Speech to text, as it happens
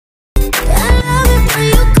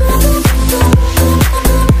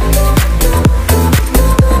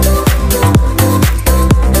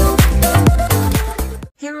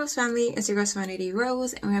Rose family, it's your girl Serenity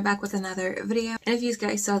Rose, and we're back with another video. And if you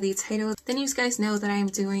guys saw the title, then you guys know that I'm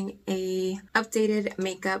doing a updated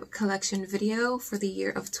makeup collection video for the year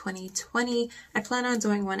of 2020. I plan on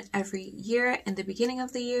doing one every year in the beginning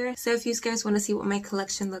of the year. So if you guys want to see what my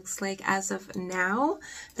collection looks like as of now,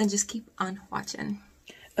 then just keep on watching.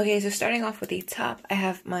 Okay, so starting off with the top, I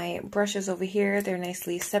have my brushes over here. They're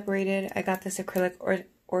nicely separated. I got this acrylic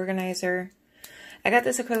organizer. I got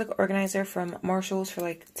this acrylic organizer from Marshall's for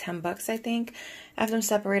like 10 bucks, I think. I have them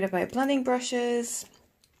separated by blending brushes,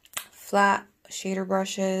 flat shader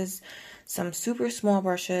brushes, some super small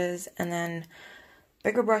brushes, and then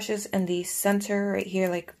bigger brushes in the center right here,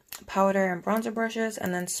 like powder and bronzer brushes,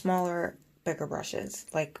 and then smaller, bigger brushes,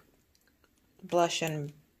 like blush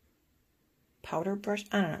and powder brush.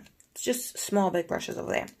 I don't know. It's just small, big brushes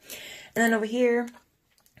over there. And then over here,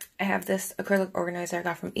 I have this acrylic organizer I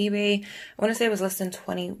got from eBay. I want to say it was less than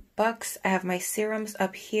 20 bucks. I have my serums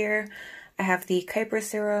up here. I have the Kuiper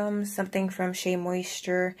serum, something from Shea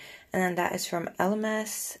Moisture, and then that is from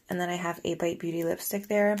LMS. And then I have a Bite Beauty lipstick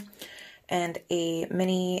there, and a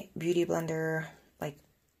mini beauty blender, like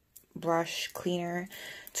brush cleaner,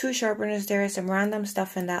 2 sharpeners there, some random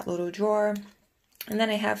stuff in that little drawer. And then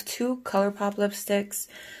I have 2 ColourPop lipsticks,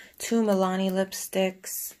 2 Milani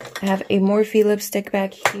lipsticks. I have a Morphe lipstick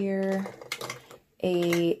back here,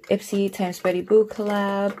 a Ipsy x Betty Boo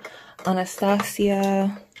collab,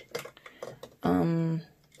 Anastasia,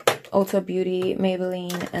 Ulta Beauty,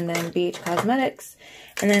 Maybelline, and then BH Cosmetics.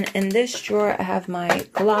 And then in this drawer, I have my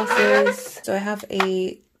glosses. So I have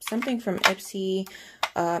something from Ipsy,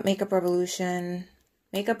 Makeup Revolution.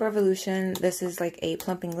 This is like a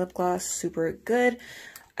plumping lip gloss, super good.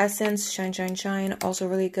 Essence, Shine Shine Shine, also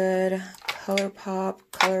really good. ColourPop.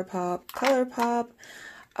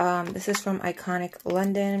 This is from Iconic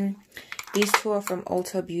London. These 2 are from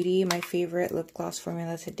Ulta Beauty, my favorite lip gloss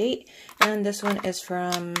formula to date. And this one is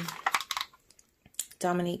from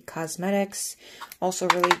Dominique Cosmetics, also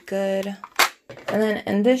really good. And then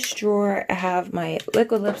in this drawer, I have my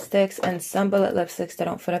liquid lipsticks and some bullet lipsticks that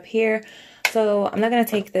don't fit up here. So I'm not going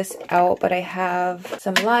to take this out, but I have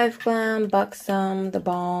some Live Glam, Buxom, The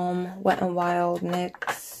Balm, Wet n Wild,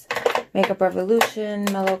 NYX, Makeup Revolution,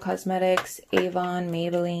 Mellow Cosmetics, Avon,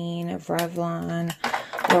 Maybelline, Revlon,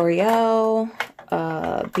 L'Oreal,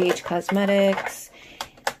 BH Cosmetics,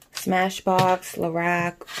 Smashbox,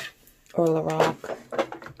 Lorac.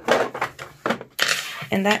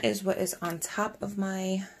 And that is what is on top of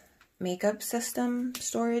my makeup system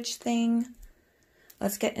storage thing.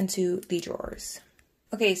 Let's get into the drawers.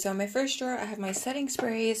 Okay, so in my first drawer, I have my setting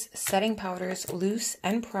sprays, setting powders, loose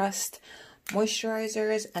and pressed,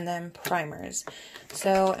 moisturizers, and then primers.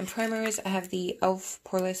 So in primers, I have the e.l.f.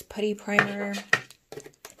 Poreless Putty Primer.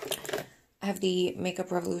 I have the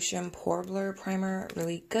Makeup Revolution Pore Blur Primer,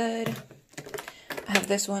 really good. I have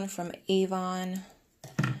this one from Avon,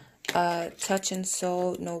 Touch and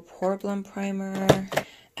Soul No Pore Blum Primer.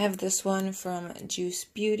 I have this one from Juice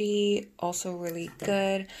Beauty, also really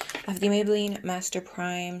good. I have the Maybelline Master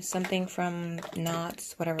Prime, something from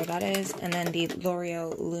Knots, whatever that is. And then the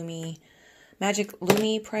L'Oreal Magic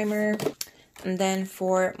Lumi Primer. And then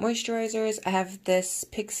for moisturizers, I have this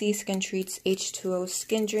Pixi Skin Treats H2O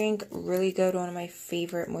Skin Drink. Really good, one of my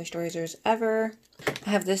favorite moisturizers ever. I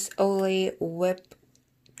have this Olay Whip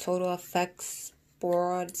Total Effects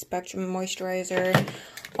Broad Spectrum Moisturizer.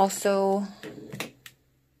 Also,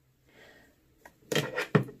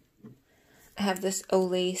 I have this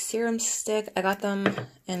Olay serum stick. I got them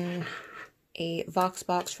in a Vox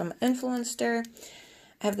box from Influencer.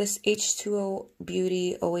 I have this H2O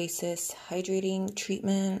Beauty Oasis Hydrating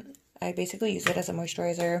Treatment. I basically use it as a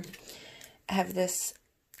moisturizer. I have this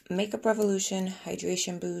Makeup Revolution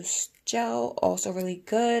Hydration Boost Gel, also really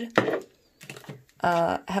good.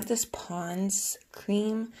 I have this Pond's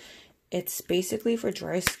cream. It's basically for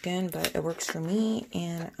dry skin, but it works for me,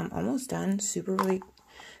 and I'm almost done. Super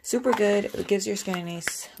good. It gives your skin a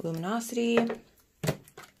nice luminosity.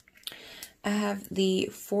 I have the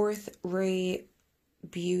Fourth Ray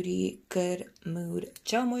Beauty Good Mood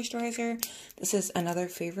Gel Moisturizer. This is another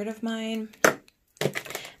favorite of mine.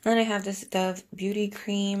 And then I have this Dove Beauty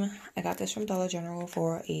Cream. I got this from Dollar General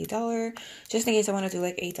for $1. Just in case I want to do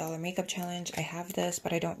like a $1 makeup challenge. I have this,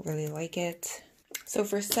 but I don't really like it. So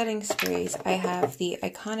for setting sprays, I have the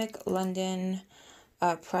Iconic London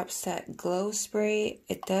Prep Set Glow Spray.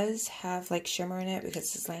 It does have like shimmer in it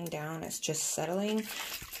because it's laying down. It's just settling.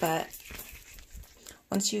 But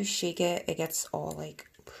once you shake it, it gets all like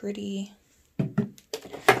pretty.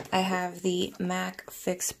 I have the MAC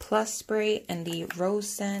Fix Plus Spray and the Rose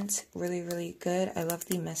Scent. Really, really good. I love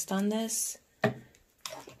the mist on this.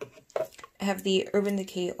 I have the Urban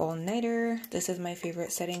Decay All Nighter. This is my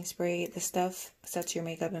favorite setting spray. This stuff sets your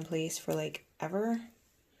makeup in place for like ever.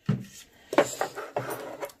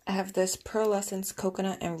 I have this Pearlescence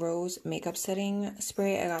Coconut and Rose Makeup Setting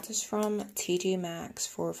Spray. I got this from TJ Maxx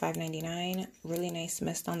for $5.99. Really nice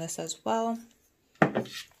mist on this as well.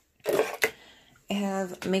 I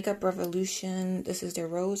have Makeup Revolution. This is the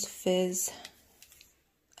Rose Fizz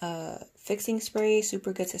Fixing Spray.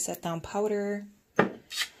 Super good to set down powder.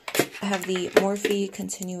 I have the Morphe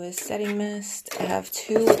Continuous Setting Mist. I have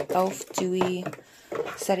two e.l.f. Dewy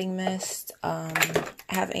Setting Mist. I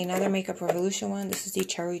have another Makeup Revolution one. This is the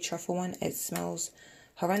Cherry Truffle one. It smells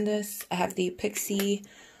horrendous. I have the Pixie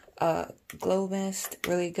Glow Mist.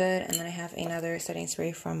 Really good. And then I have another setting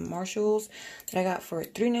spray from Marshalls that I got for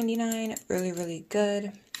 $3.99. Really, really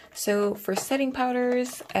good. So for setting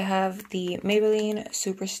powders, I have the Maybelline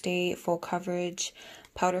Superstay Full Coverage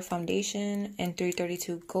Powder Foundation in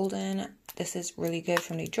 332 Golden. This is really good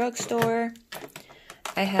from the drugstore.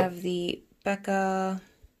 I have the Becca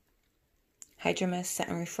Hydra Mist Set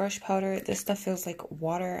and Refresh Powder. This stuff feels like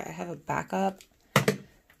water. I have a backup.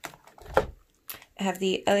 I have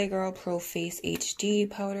the LA Girl Pro Face HD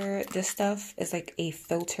Powder. This stuff is like a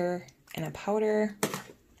filter and a powder.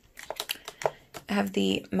 I have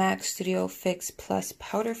the MAC Studio Fix Plus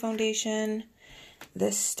Powder Foundation.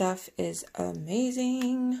 This stuff is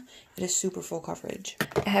amazing. It is super full coverage.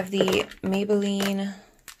 I have the Maybelline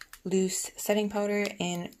Loose Setting Powder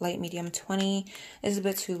in Light Medium 20. This is a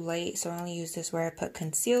bit too light, so I only use this where I put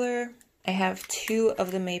concealer. I have two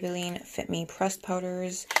of the Maybelline Fit Me Pressed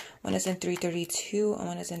Powders. One is in 332 and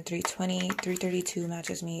one is in 320. 332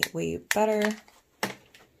 matches me way better.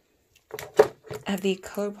 I have the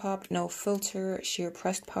ColourPop No Filter Sheer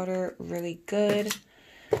Pressed Powder. Really good.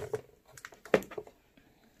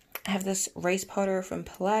 I have this rice powder from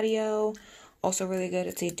Palladio. Also really good.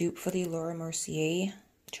 It's a dupe for the Laura Mercier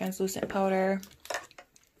translucent powder.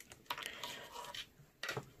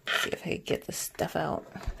 Let's see if I can get this stuff out.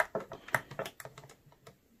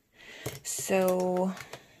 So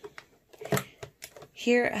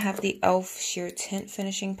here I have the e.l.f. Sheer Tint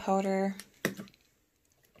Finishing Powder.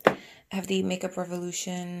 I have the Makeup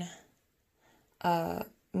Revolution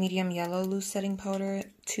Medium Yellow Loose Setting Powder.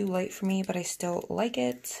 Too light for me, but I still like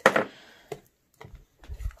it.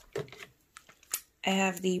 I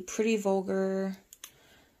have the Pretty Vulgar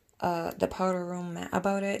the Powder Room Matte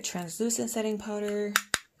About It Translucent Setting Powder.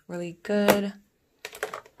 Really good.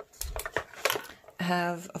 I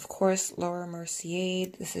have, of course, Laura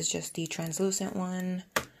Mercier. This is just the translucent one.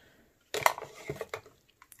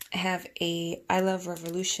 I have a I Love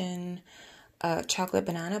Revolution chocolate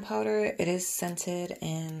banana powder. It is scented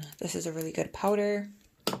and this is a really good powder.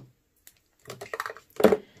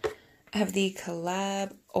 I have the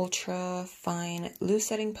Collab Ultra Fine Loose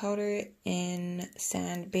Setting Powder in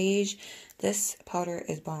Sand Beige. This powder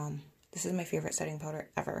is bomb. This is my favorite setting powder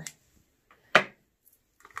ever.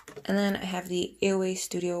 And then I have the AOA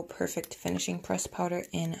Studio Perfect Finishing Press Powder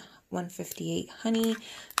in 158 Honey.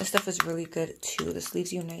 This stuff is really good too. This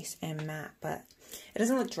leaves you nice and matte, but it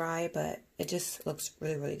doesn't look dry, but it just looks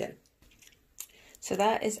really, really good. So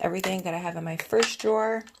that is everything that I have in my first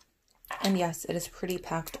drawer. And yes, it is pretty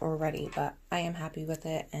packed already, but I am happy with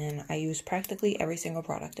it and I use practically every single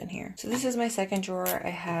product in here. So this is my second drawer. I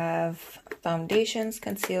have foundations,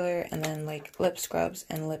 concealer, and then like lip scrubs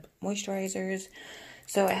and lip moisturizers.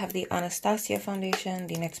 So I have the Anastasia foundation,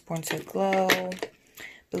 the NYX Born to Glow,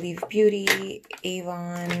 Believe Beauty,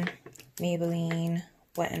 Avon, Maybelline,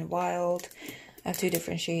 Wet n Wild. I have two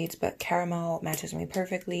different shades, but Caramel matches me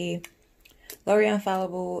perfectly. L'Oreal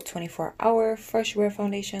Infallible 24-Hour Fresh Wear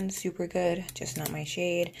Foundation, super good, just not my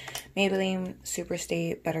shade. Maybelline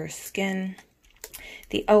Superstay Better Skin.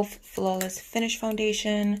 The e.l.f. Flawless Finish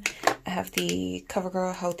Foundation. I have the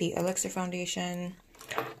CoverGirl Healthy Elixir Foundation.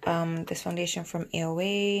 This foundation from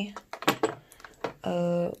AOA.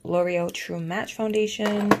 L'Oreal True Match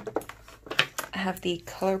Foundation. I have the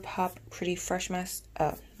ColourPop Pretty Fresh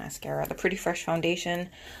Mascara, the Pretty Fresh Foundation.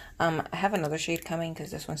 I have another shade coming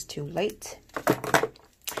because this one's too light.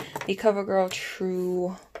 The CoverGirl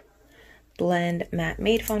True Blend Matte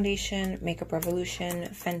Made Foundation, Makeup Revolution,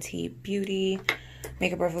 Fenty Beauty,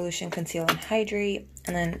 Makeup Revolution Conceal and Hydrate,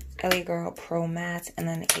 and then LA Girl Pro Matte, and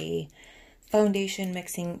then a foundation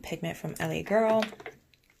mixing pigment from LA Girl.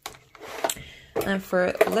 And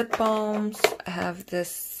for lip balms, I have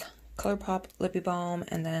this ColourPop Lippy Balm,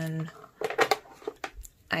 and then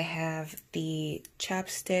I have the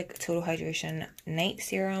Chapstick Total Hydration Night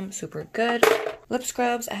Serum, super good. Lip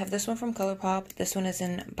scrubs, I have this one from ColourPop. This one is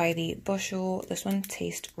in By the Bushel. This one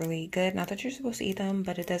tastes really good. Not that you're supposed to eat them,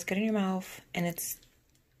 but it does get in your mouth, and it's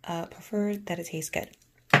preferred that it tastes good.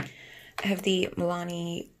 I have the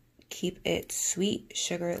Milani Keep It Sweet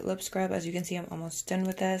Sugar Lip Scrub. As you can see, I'm almost done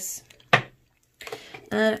with this.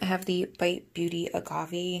 And I have the Bite Beauty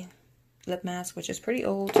Agave lip mask, which is pretty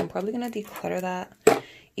old, so I'm probably going to declutter that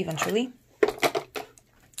eventually.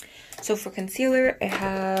 So for concealer, I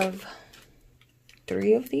have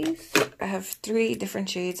 3 of these. I have 3 different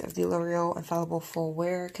shades of the L'Oreal Infallible Full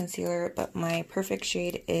Wear Concealer, but my perfect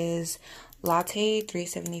shade is Latte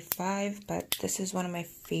 375, but this is one of my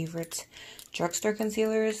favorite drugstore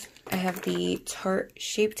concealers. I have the Tarte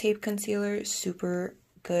Shape Tape Concealer, super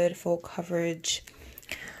good full coverage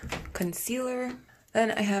concealer.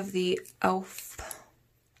 Then I have the e.l.f.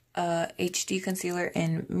 HD Concealer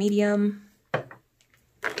in medium.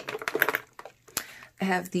 I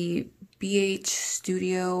have the BH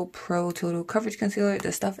Studio Pro Total Coverage Concealer.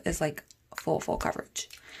 This stuff is like full coverage.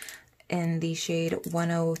 In the shade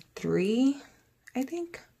 103, I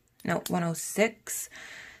think. No, 106.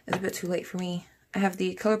 It's a bit too late for me. I have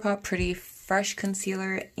the ColourPop Pretty Fresh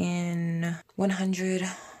Concealer in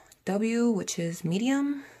 100W, which is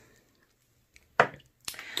medium.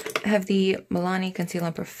 I have the Milani Conceal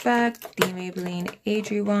and Perfect, the Maybelline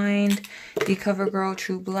Age Rewind, the CoverGirl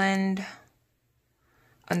True Blend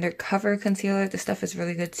Undercover Concealer. This stuff is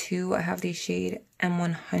really good too. I have the shade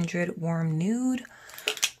M100 Warm Nude.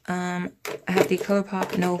 I have the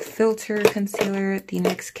ColourPop No Filter Concealer, the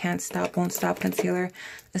NYX Can't Stop Won't Stop Concealer.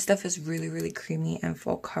 This stuff is really creamy and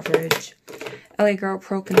full coverage. LA Girl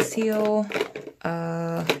Pro Conceal,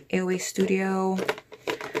 AOA Studio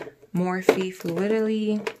Morphe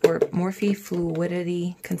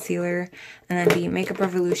Fluidity Concealer, and then the Makeup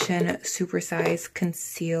Revolution Supersize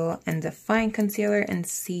Conceal and Define Concealer in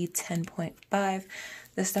C10.5.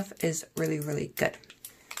 This stuff is really good.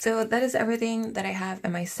 So that is everything that I have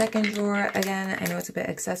in my second drawer. Again, I know it's a bit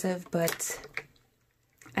excessive, but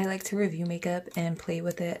I like to review makeup and play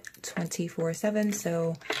with it 24/7,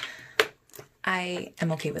 so I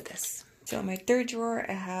am okay with this. So in my third drawer,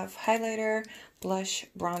 I have highlighter, blush,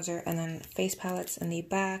 bronzer, and then face palettes in the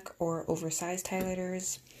back, or oversized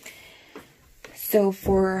highlighters. So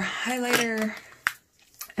for highlighter,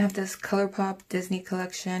 I have this ColourPop Disney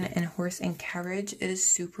Collection in Horse and Carriage. It is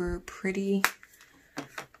super pretty.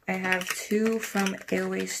 I have 2 from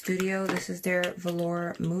AOA Studio. This is their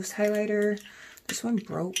Velour Mousse Highlighter. This one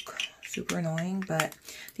broke. Super annoying, but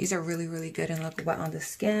these are really good and look wet on the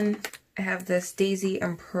skin. I have this Daisy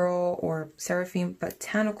and Pearl or Seraphim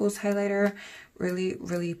Botanicals highlighter.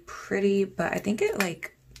 Really pretty, but I think it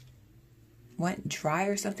like went dry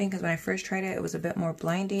or something, because when I first tried it, it was a bit more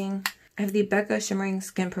blinding. I have the Becca Shimmering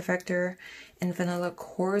Skin Perfector in Vanilla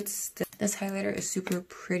Quartz. This highlighter is super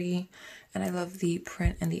pretty, and I love the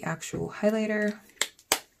print and the actual highlighter.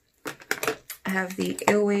 I have the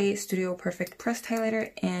AOA Studio Perfect Pressed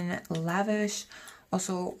Highlighter in Lavish,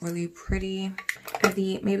 also really pretty. I have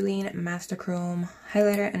the Maybelline Master Chrome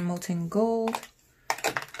Highlighter in Molten Gold,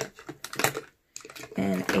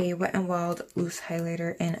 and a Wet n Wild Loose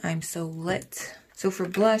Highlighter in I'm So Lit. So for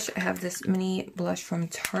blush, I have this mini blush from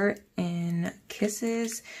Tarte in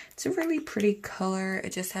Kisses. It's a really pretty color.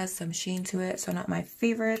 It just has some sheen to it, so not my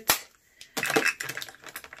favorite.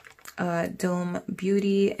 Dome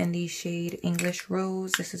Beauty in the shade English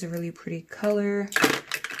Rose. This is a really pretty color.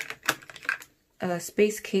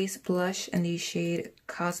 Space Case blush in the shade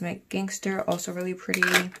Cosmic Gangster, also really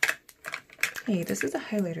pretty. Hey, this is a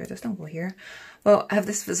highlighter. Just don't go here. Well, I have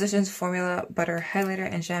this Physicians Formula Butter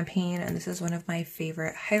Highlighter in Champagne, and this is one of my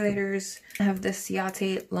favorite highlighters. I have this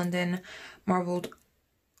Ciate London Marbled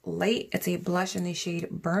Light. It's a blush in the shade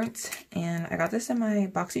Burnt, and I got this in my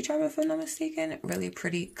BoxyCharm if I'm not mistaken. Really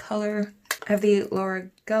pretty color. I have the Laura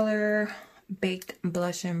Geller Baked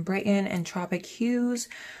Blush in Brighton and Tropic Hues.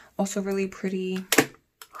 Also really pretty.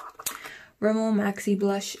 Rimmel Maxi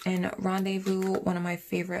Blush in Rendezvous, one of my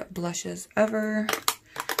favorite blushes ever.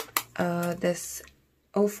 This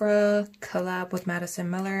Ofra collab with Madison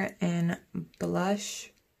Miller in Blush,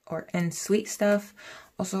 or in Sweet Stuff.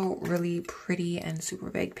 Also really pretty and super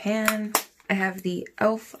big pan. I have the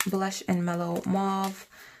e.l.f. Blush in Mellow Mauve.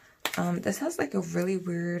 This has like a really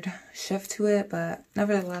weird shift to it, but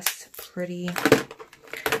nevertheless pretty.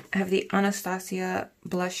 I have the Anastasia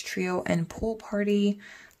Blush Trio in Pool Party.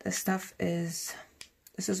 This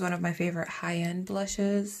is one of my favorite high-end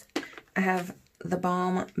blushes. I have the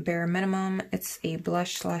Balm Bare Minimum. It's a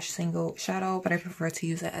blush / single shadow, but I prefer to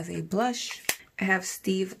use it as a blush. I have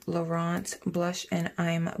Steve Laurent blush in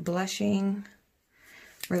I'm Blushing.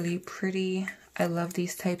 Really pretty. I love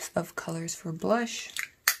these types of colors for blush.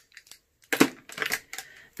 And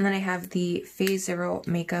then I have the Phase Zero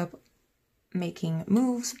Makeup Making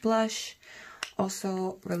Moves blush.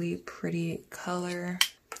 Also, really pretty color.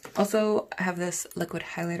 Also, I have this liquid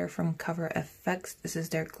highlighter from Cover FX. This is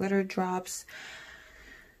their glitter drops.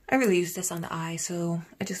 I really use this on the eye, so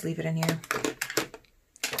I just leave it in here.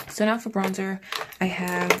 So now for bronzer, I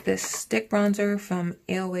have this stick bronzer from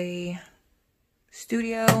AOA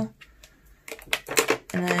Studio.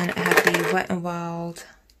 And then I have the Wet n Wild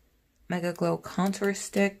Mega Glow Contour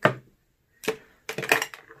Stick.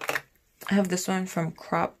 I have this one from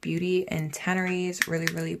Crop Beauty in Tanneries.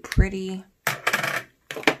 Really, really pretty. I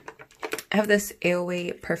have this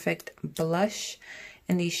AOA Perfect Blush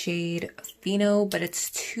in the shade Pheno, but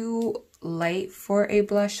it's too light for a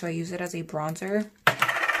blush, so I use it as a bronzer.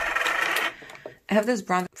 I have this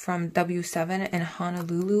bronzer from W7 in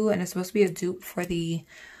Honolulu, and it's supposed to be a dupe for the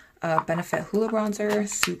Benefit Hoola bronzer.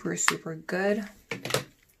 Super, super good.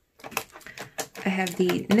 I have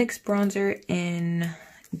the NYX bronzer in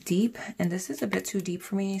Deep, and this is a bit too deep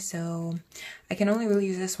for me, so I can only really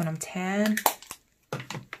use this when I'm tan.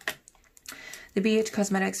 The BH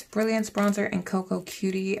Cosmetics Brilliance Bronzer in Cocoa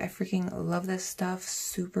Cutie. I freaking love this stuff.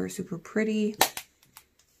 Super, super pretty.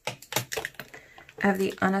 I have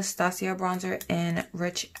the Anastasia Bronzer in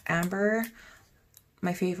Rich Amber.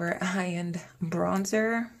 My favorite high-end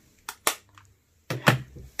bronzer.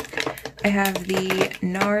 I have the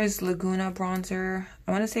NARS Laguna Bronzer.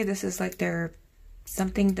 I want to say this is like their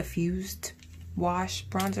something diffused wash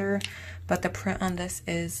bronzer, but the print on this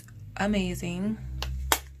is amazing.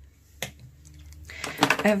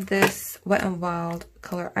 I have this Wet n Wild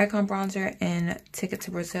Color Icon Bronzer in Ticket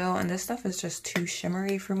to Brazil, and this stuff is just too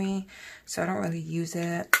shimmery for me, so I don't really use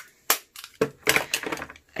it.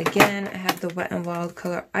 Again, I have the Wet n Wild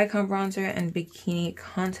Color Icon Bronzer in Bikini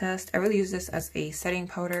Contest. I really use this as a setting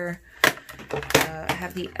powder. I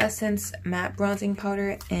have the Essence Matte Bronzing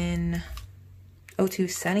Powder in 02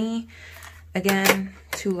 Sunny. Again,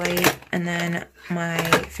 too light. And then my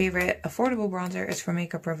favorite affordable bronzer is from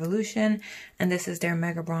Makeup Revolution, and this is their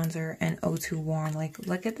Mega Bronzer in 02 Warm. Like,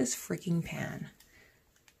 look at this freaking pan.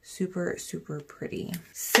 Super, super pretty.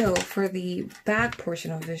 So for the back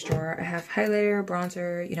portion of this drawer, I have highlighter,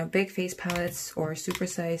 bronzer, you know, big face palettes or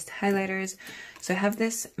supersized highlighters. So I have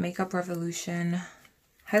this Makeup Revolution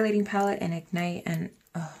highlighting palette in Ignite, and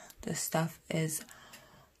oh, this stuff is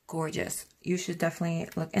gorgeous. You should definitely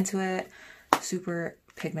look into it. Super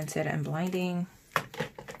pigmented and blinding.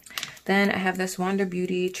 Then I have this Wander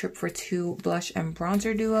Beauty Trip for Two blush and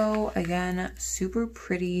bronzer duo. Again, super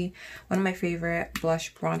pretty. One of my favorite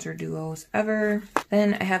blush bronzer duos ever.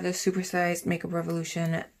 Then I have this supersized Makeup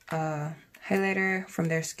Revolution highlighter from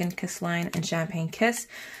their Skin Kiss line in Champagne Kiss.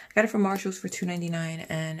 I got it from Marshalls for $2.99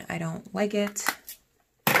 and I don't like it.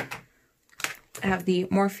 I have the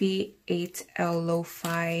Morphe 8L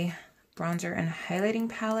Lo-Fi bronzer and highlighting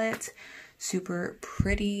palette. Super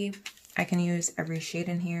pretty. I can use every shade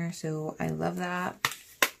in here, so I love that.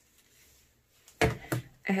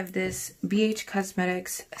 I have this BH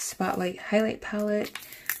Cosmetics Spotlight Highlight Palette.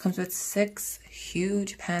 Comes with 6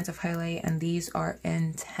 huge pans of highlight, and these are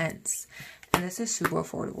intense. And this is super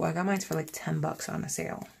affordable. I got mine for like 10 bucks on a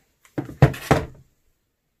sale.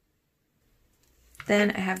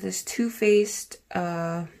 Then I have this Too Faced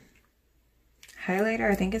highlighter.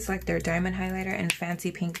 I think it's like their diamond highlighter in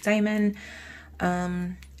Fancy Pink Diamond.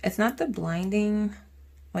 It's not the blinding,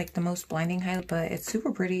 like the most blinding highlight, but it's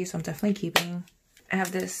super pretty, so I'm definitely keeping. I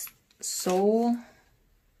have this Soul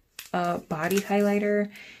body highlighter,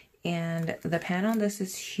 and the pan on this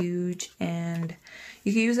is huge, and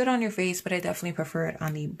you can use it on your face, but I definitely prefer it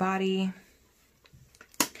on the body.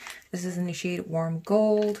 This is in the shade Warm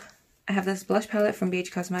Gold. I have this blush palette from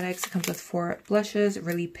BH Cosmetics. It comes with 4 blushes,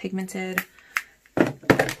 really pigmented. I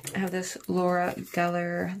have this Laura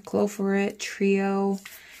Geller Glow For It Trio,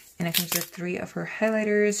 and it comes with 3 of her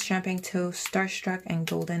highlighters, Champagne Toast, Starstruck, and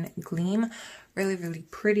Golden Gleam. Really, really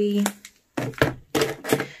pretty.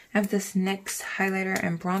 I have this NYX highlighter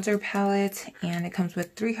and bronzer palette, and it comes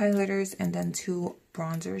with 3 highlighters and then 2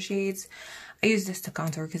 bronzer shades. I use this to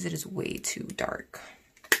contour because it is way too dark.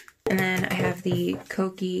 And then I have the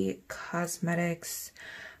Kokie Cosmetics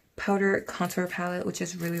powder contour palette, which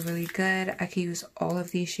is really, really good. I can use all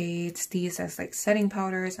of these shades, these as like setting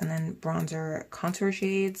powders and then bronzer contour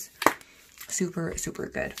shades. Super, super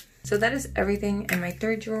good. So that is everything in my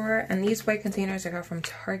third drawer, and these white containers I got from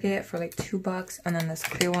Target for like 2 bucks, and then this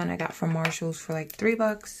clear one I got from Marshalls for like 3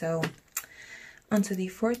 bucks. So onto the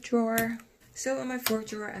fourth drawer. So in my fourth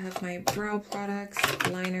drawer, I have my brow products,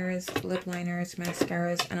 liners, lip liners,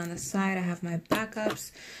 mascaras, and on the side I have my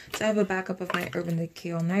backups. So I have a backup of my Urban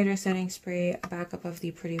Decay All Nighter setting spray, a backup of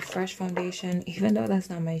the Pretty Fresh foundation, even though that's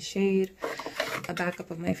not my shade. a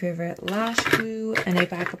backup of my favorite lash glue, and a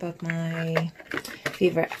backup of my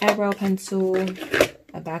favorite eyebrow pencil,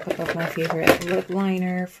 a backup of my favorite lip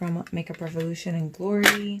liner from Makeup Revolution and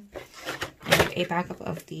Glory, and a backup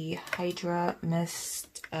of the Hydra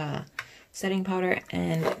Mist setting powder,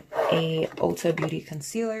 and a Ulta Beauty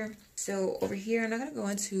concealer. So over here, I'm not going to go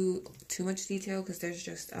into too much detail because there's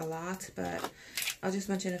just a lot, but I'll just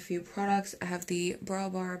mention a few products. I have the Brow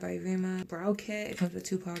Bar by Rima Brow Kit. It comes with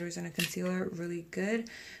 2 powders and a concealer. Really good. And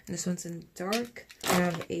this one's in dark. I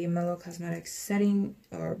have a Mellow Cosmetics setting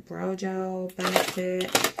or brow gel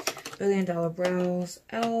benefit. $1 Billion Brows.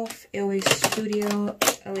 e.l.f. AOA Studio.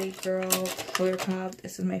 LA Girl ColourPop.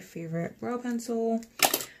 This is my favorite brow pencil.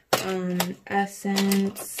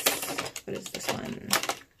 Essence. What is this one?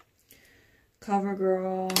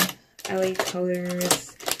 CoverGirl, LA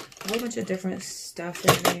Colors, a whole bunch of different stuff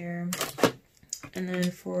in there. And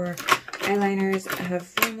then for eyeliners, I have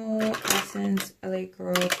Rimmel, Essence, LA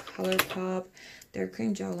Girl, ColourPop. Their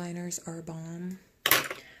cream gel liners are bomb.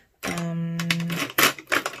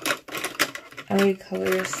 LA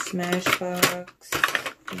Colors, Smashbox.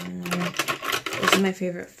 This is my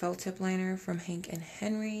favorite felt tip liner from Hank and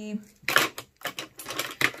Henry.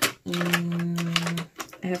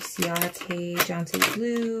 I have Ciate, Johnson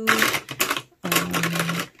Blue, a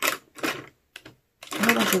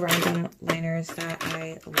whole bunch of random liners that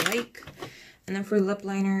I like. And then for lip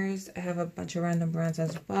liners, I have a bunch of random brands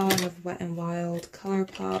as well. I have Wet n Wild,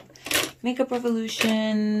 ColourPop, Makeup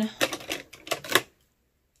Revolution,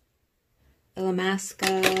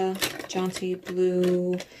 Illamasqua, Johnson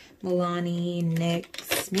Blue, Milani,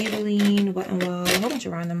 NYX, Maybelline, Wet n Wild, a whole bunch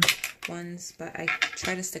of random ones, but I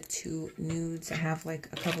try to stick to nudes. I have like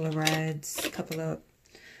a couple of reds, a couple of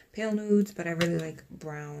pale nudes, but I really like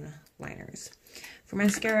brown liners. For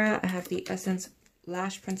mascara, I have the Essence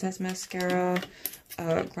Lash Princess Mascara,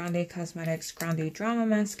 Grande Cosmetics Grande Drama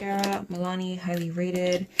Mascara, Milani Highly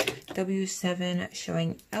Rated, W7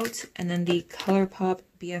 Showing Out, and then the ColourPop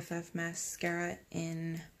BFF Mascara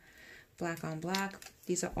in Black on Black.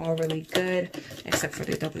 These are all really good, except for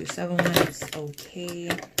the W7 one. It's okay.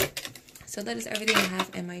 So that is everything I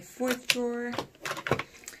have in my 4th drawer.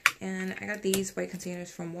 And I got these white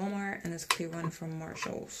containers from Walmart and this clear one from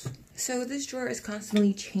Marshalls. So this drawer is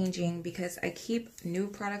constantly changing because I keep new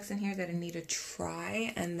products in here that I need to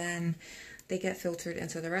try, and then they get filtered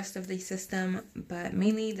into the rest of the system. But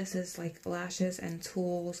mainly this is like lashes and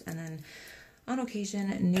tools, and then on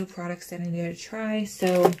occasion new products that I need to try.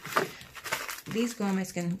 So these go in my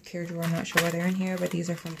skincare drawer. I'm not sure why they're in here, but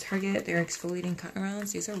these are from Target. They're exfoliating cotton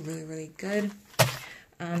rounds. These are really, really good.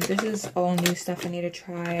 This is all new stuff I need to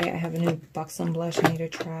try. I have a new Buxom blush I need to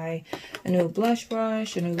try, a new blush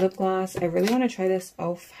brush, a new lip gloss. I really want to try this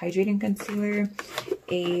e.l.f. Hydrating Concealer,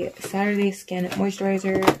 a Saturday Skin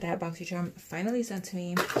Moisturizer that BoxyCharm finally sent to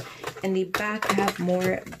me. In the back, I have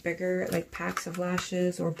more bigger like packs of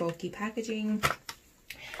lashes or bulky packaging.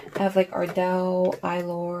 I have like Ardell,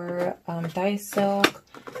 Eylure, Dye Silk,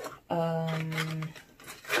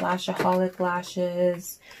 Lashaholic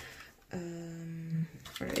lashes.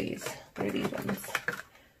 What are these? What are these ones?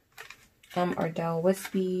 Ardell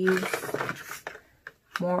Wispies.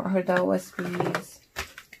 More Ardell Wispies.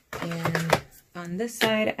 And on this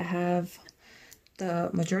side, I have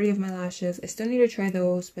the majority of my lashes. I still need to try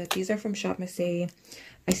those, but these are from Shop Miss A.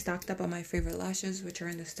 I stocked up on my favorite lashes, which are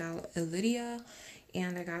in the style Elydia.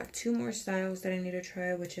 And I got 2 more styles that I need to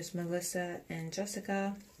try, which is Melissa and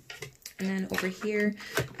Jessica. And then over here,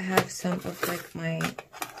 I have some of like my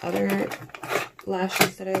other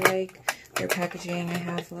lashes that I like. Their packaging, I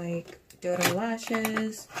have like Dodo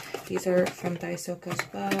lashes. These are from Dye Silk as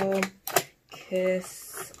well.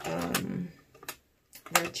 Kiss,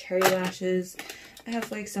 Red Cherry lashes. I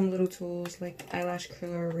have like some little tools like eyelash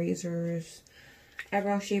curler, razors,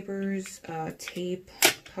 eyebrow shapers, tape,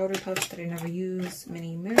 powder puffs that I never use,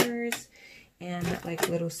 mini mirrors, and like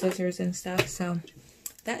little scissors and stuff. So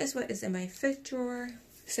that is what is in my 5th drawer.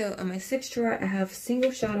 So in my 6th drawer, I have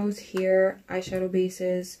single shadows here, eyeshadow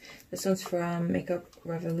bases. This one's from Makeup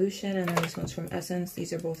Revolution, and then this one's from Essence.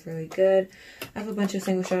 These are both really good. I have a bunch of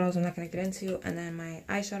single shadows I'm not going to get into, and then my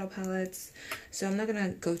eyeshadow palettes. So I'm not going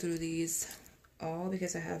to go through these all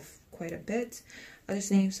because I have quite a bit. I'll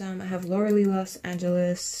just name some. I have Laura Lee Los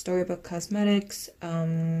Angeles, Storybook Cosmetics,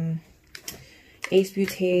 Ace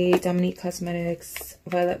Beauty, Dominique Cosmetics,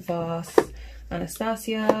 Violet Voss,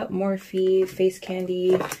 Anastasia, Morphe, Face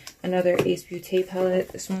Candy, another Ace Beauty palette.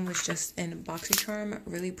 This one was just in BoxyCharm.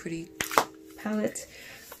 Really pretty palette.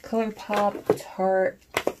 ColourPop, Tarte,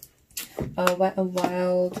 Wet n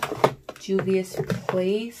Wild, Juvia's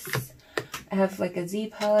Place. I have like a Z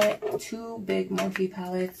palette, 2 big Morphe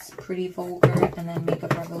palettes, Pretty Vulgar, and then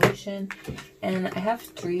Makeup Revolution. And I have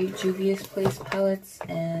 3 Juvia's Place palettes,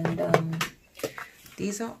 and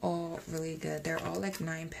these are all really good. They're all like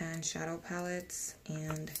 9-pan shadow palettes,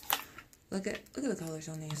 and look at the colors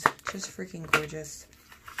on these. Just freaking gorgeous.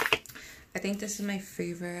 I think this is my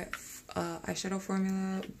favorite eyeshadow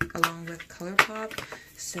formula along with ColourPop.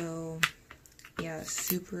 So yeah,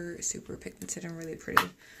 super pigmented and really pretty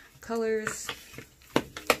colors.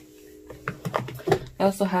 I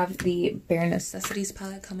also have the Bare Necessities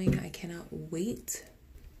palette coming. I cannot wait.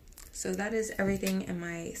 So that is everything in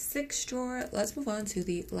my 6th drawer. Let's move on to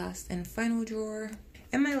the last and final drawer.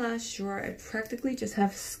 In my last drawer, I practically just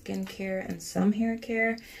have skincare and some hair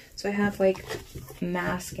care. So I have like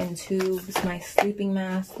mask and tubes, my sleeping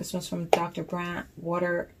mask. This one's from Dr. Brandt,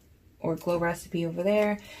 Water or Glow Recipe over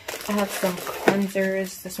there. I have some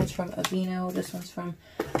cleansers. This one's from Aveeno. This one's from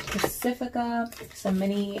Pacifica. Some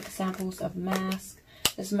mini samples of mask.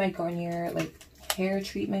 This is my Garnier like hair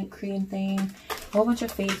treatment cream thing. A whole bunch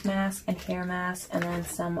of face masks and hair masks, and then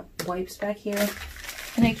some wipes back here.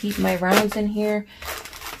 And I keep my rounds in here.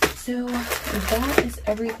 So that is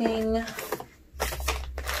everything.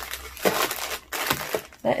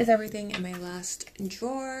 That is everything in my last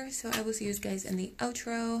drawer. So I will see you guys in the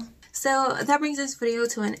outro. So that brings this video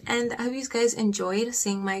to an end. I hope you guys enjoyed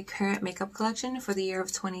seeing my current makeup collection for the year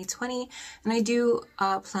of 2020. And I do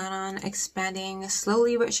plan on expanding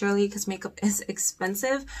slowly but surely because makeup is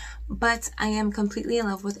expensive. But I am completely in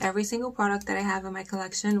love with every single product that I have in my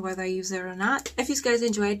collection, whether I use it or not. If you guys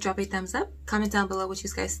enjoyed, drop a thumbs up. Comment down below what you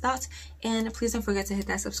guys thought. And please don't forget to hit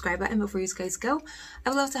that subscribe button before you guys go. I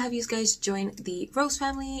would love to have you guys join the Rose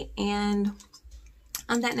family. And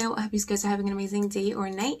on that note, I hope you guys are having an amazing day or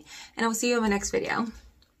night, and I will see you in my next video.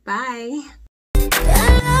 Bye!